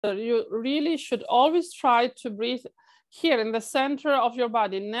you really should always try to breathe here in the center of your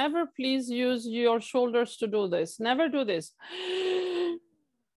body. Never please use your shoulders to do this. Never do this.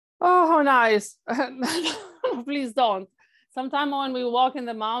 Oh, how nice. Please don't. Sometimes when we walk in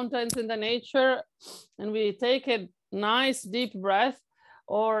the mountains, in the nature, and we take a nice deep breath,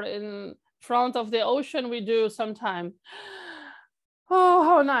 or in front of the ocean, we do sometime. Oh,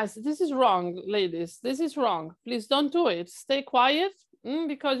 how nice. This is wrong, ladies. This is wrong. Please don't do it. Stay quiet,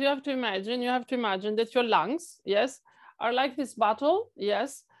 because you have to imagine that your lungs, yes, are like this bottle,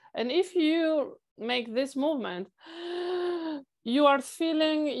 yes. And if you make this movement, you are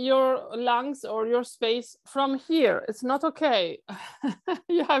feeling your lungs or your space from here. It's not okay.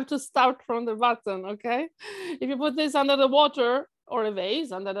 You have to start from the bottom, okay? If you put this under the water or a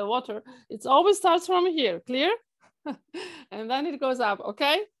vase under the water, it always starts from here, clear? And then it goes up,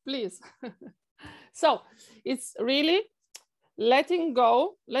 okay? Please. So it's really letting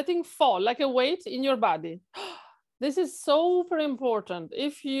go, letting fall like a weight in your body. This is super important.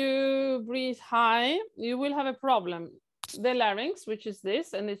 If you breathe high, you will have a problem. The larynx, which is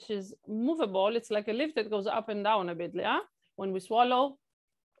this, and it is movable. It's like a lift that goes up and down a bit. Yeah, when we swallow,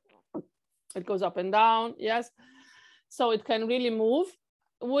 it goes up and down. Yes, so it can really move.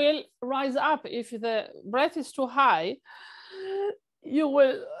 Will rise up if the breath is too high. You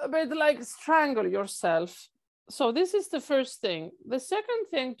will a bit like strangle yourself. So this is the first thing. The second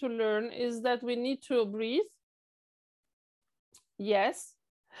thing to learn is that we need to breathe. Yes.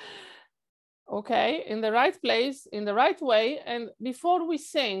 Okay, in the right place, in the right way. And before we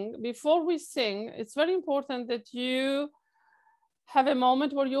sing, it's very important that you have a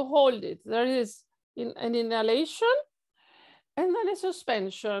moment where you hold it. There is an inhalation and then a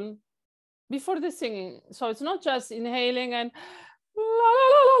suspension before the singing. So it's not just inhaling and la, la,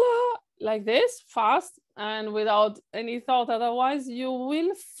 la, la, la, like this, fast and without any thought. Otherwise, you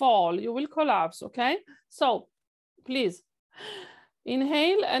will fall, you will collapse, okay? So please,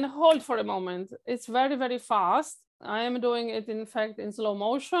 inhale and hold for a moment. It's very, very fast. I am doing it, in fact, in slow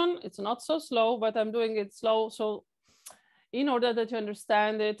motion. It's not so slow, but I'm doing it slow. So in order that you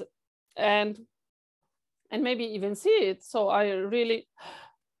understand it and maybe even see it. So I really,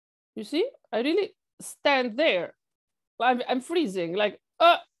 you see, I really stand there. I'm freezing, like,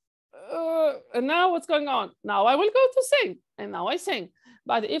 and now what's going on? Now I will go to sing, and now I sing.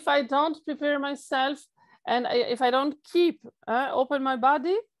 But if I don't prepare myself, and if I don't keep open my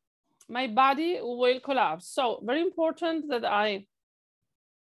body will collapse. So very important that I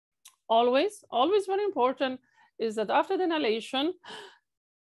always very important is that after the inhalation,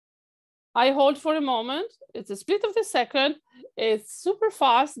 I hold for a moment. It's a split of the second. It's super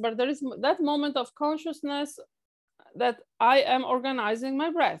fast, but there is that moment of consciousness that I am organizing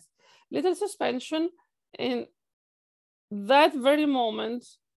my breath. Little suspension in that very moment.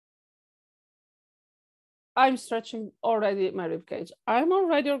 I'm stretching already my rib cage. I'm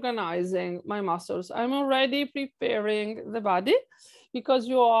already organizing my muscles. I'm already preparing the body, because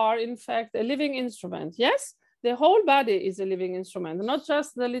you are, in fact, a living instrument. Yes, the whole body is a living instrument, not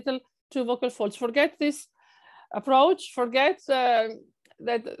just the little two vocal folds. Forget this approach. Forget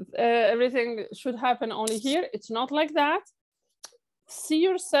that everything should happen only here. It's not like that. See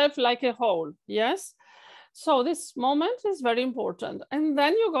yourself like a whole. Yes. So this moment is very important. And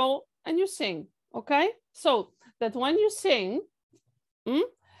then you go and you sing. Okay, so that when you sing,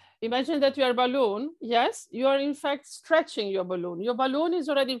 imagine that you are a balloon. Yes, you are in fact stretching your balloon. Your balloon is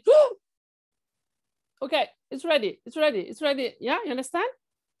already, okay, it's ready, it's ready, it's ready. Yeah, you understand?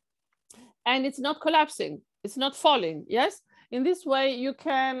 And it's not collapsing, it's not falling. Yes, in this way you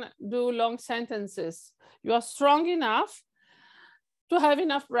can do long sentences. You are strong enough to have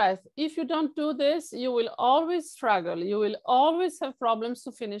enough breath. If you don't do this, you will always struggle. You will always have problems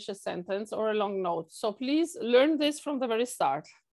to finish a sentence or a long note. So please learn this from the very start.